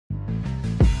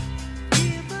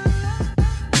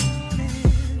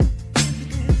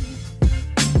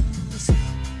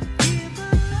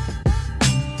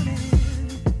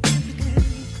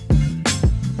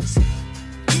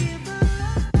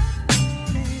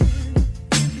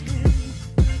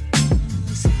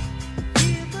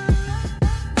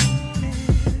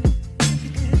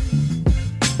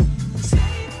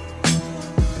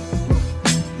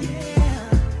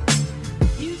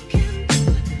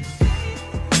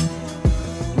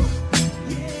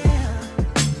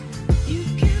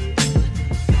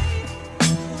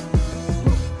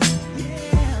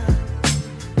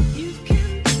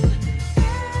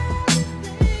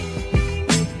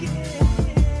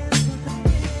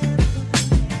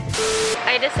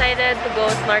decided to go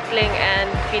snorkeling and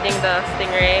feeding the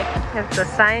stingray. You have to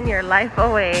sign your life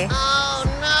away. Oh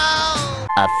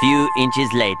no! A few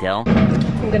inches later.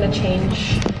 I'm gonna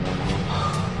change.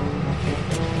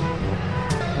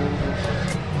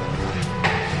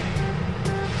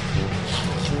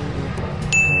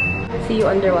 See you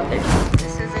underwater.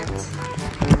 This is it.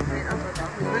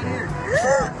 Right here.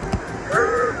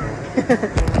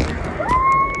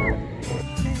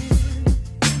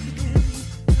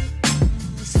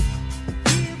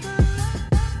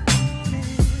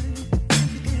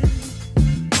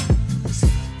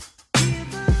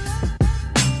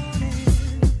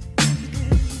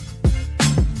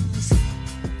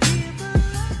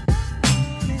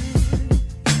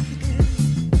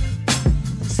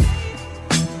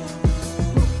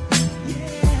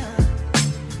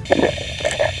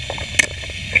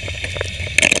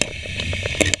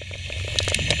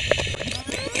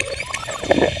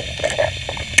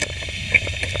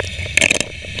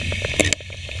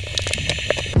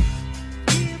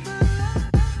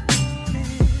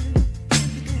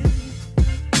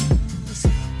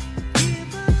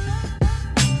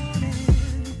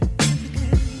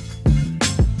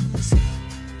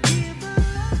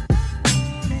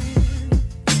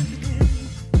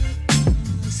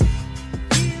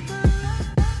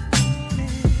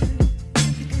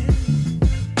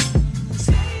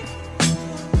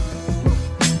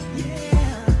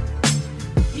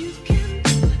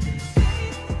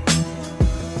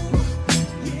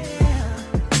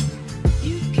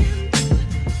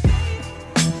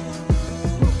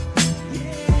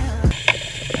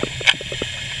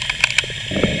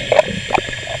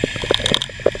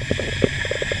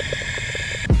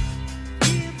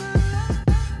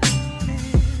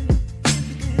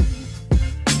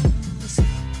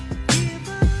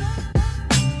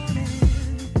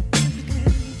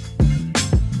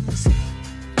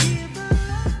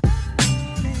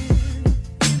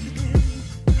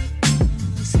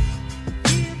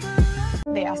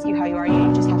 They ask you how you are,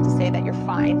 you just have to say that you're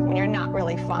fine when you're not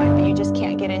really fine, but you just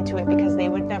can't get into it because they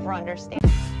would never understand.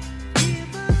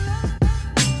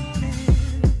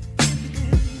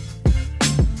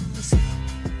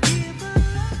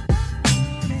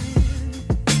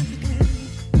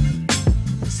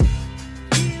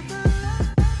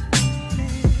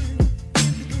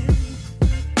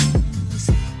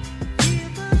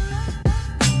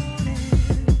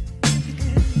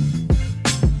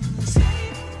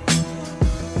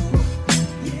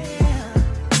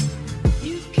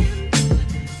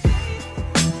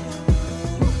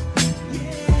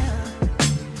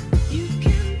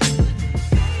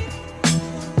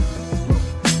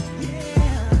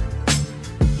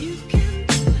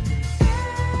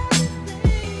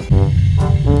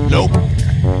 Nope.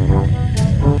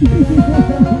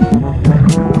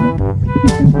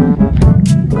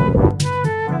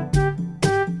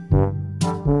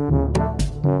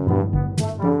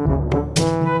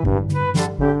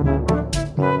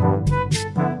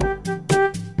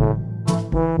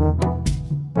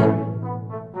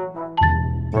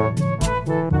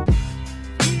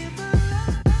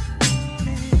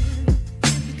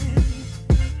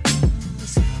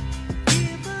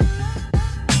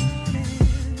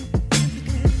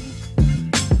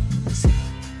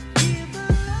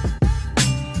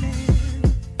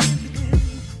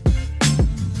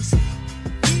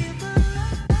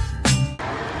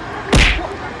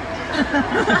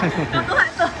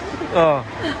 Oh.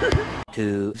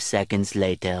 2 seconds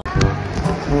later.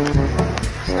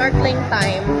 Snorkeling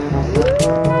time.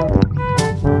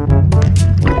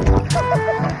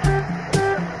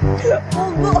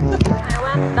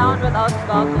 I went down without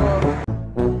goggles.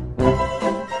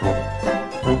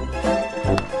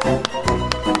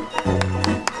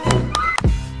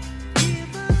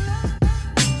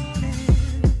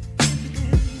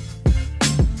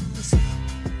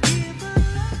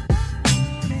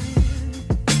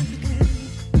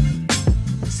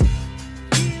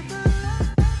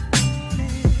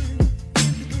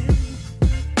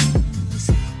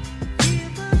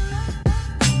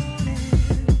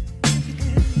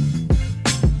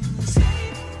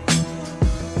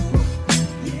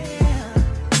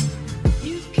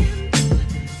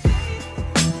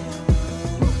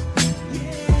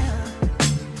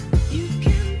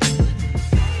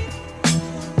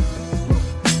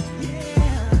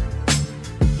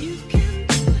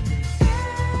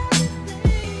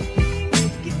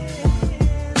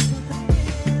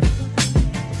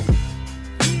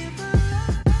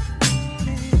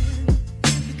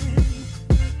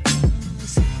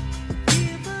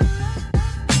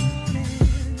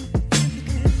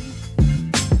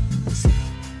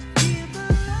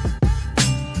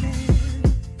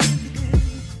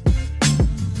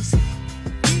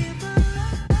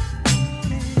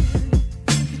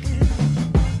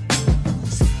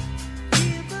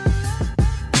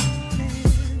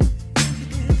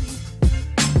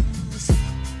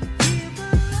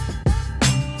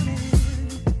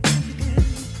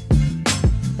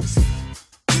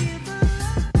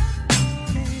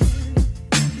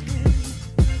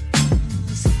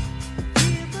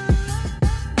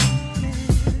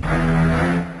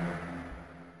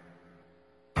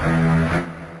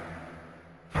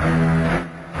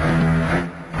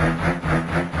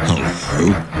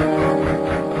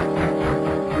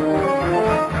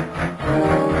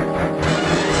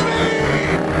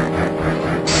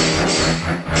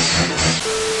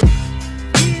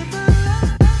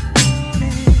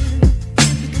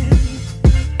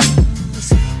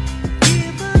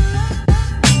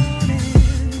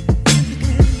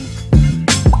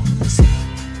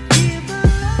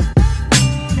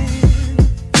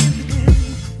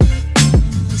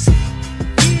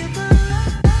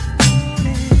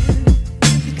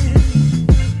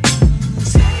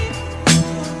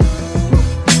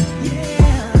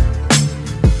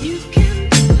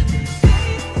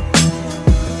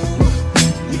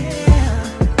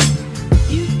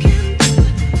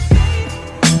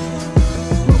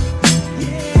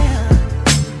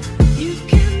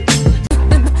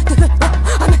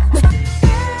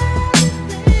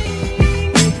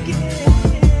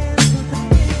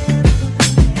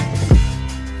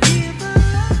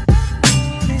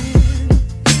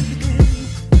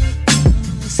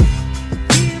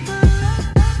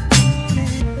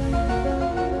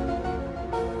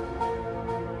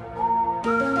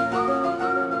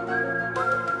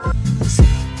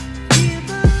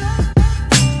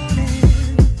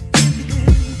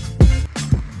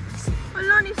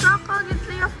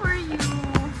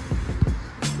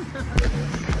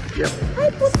 Yep. Hi,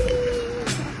 puppy.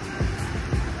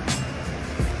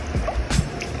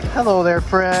 Hello there,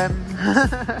 friend.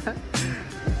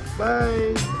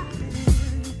 Bye.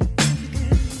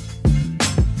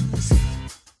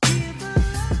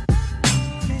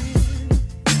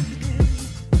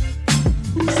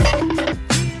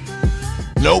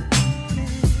 Nope.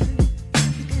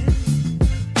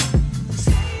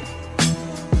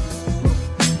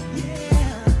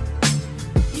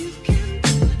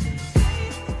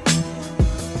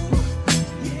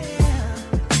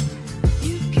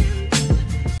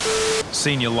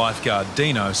 Senior lifeguard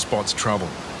Dino spots trouble.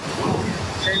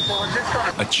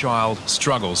 A child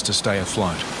struggles to stay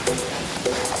afloat.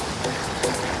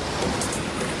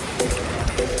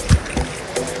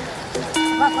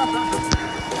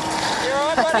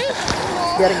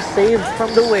 Getting saved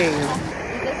from the wave. We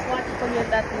just watched from you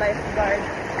that lifeguard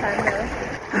channel.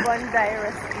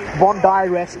 Bondi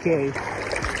Rescue.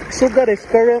 So that is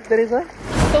current, Teresa?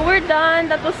 So we're done.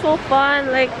 That was so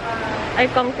fun. Like, I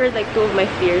conquered like 2 of my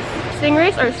fears.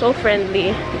 Stingrays are so friendly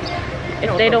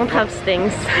if they don't have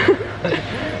stings.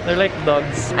 They're like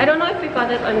dogs. I don't know if we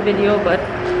caught it on video, but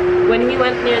when we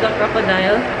went near the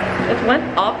crocodile, it went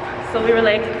up. So we were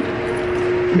like,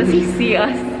 does he see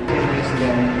us?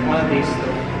 One of these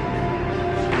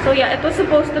two. So yeah, it was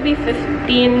supposed to be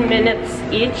 15 minutes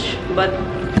each, but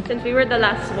since we were the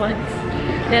last ones,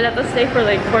 they let us stay for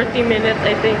like 40 minutes,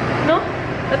 I think. No?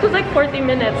 That was like 40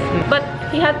 minutes. But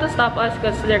he had to stop us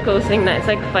because they're closing now. It's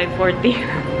like 5:40.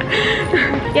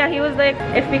 Yeah, he was like,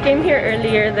 if we came here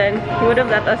earlier, then he would have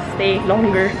let us stay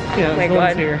longer. Yeah, oh my no God.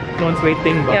 one's here. No one's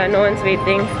waiting. But Yeah, no one's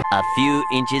waiting. A few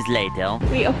inches later.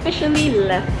 We officially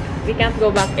left. We can't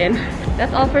go back in.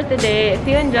 That's all for today. If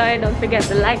you enjoyed, don't forget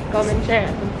to like, comment, share,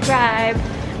 and subscribe.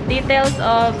 Details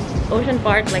of Ocean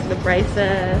Park, like the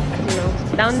prices, you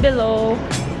know, down below.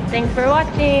 Thanks for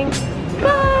watching.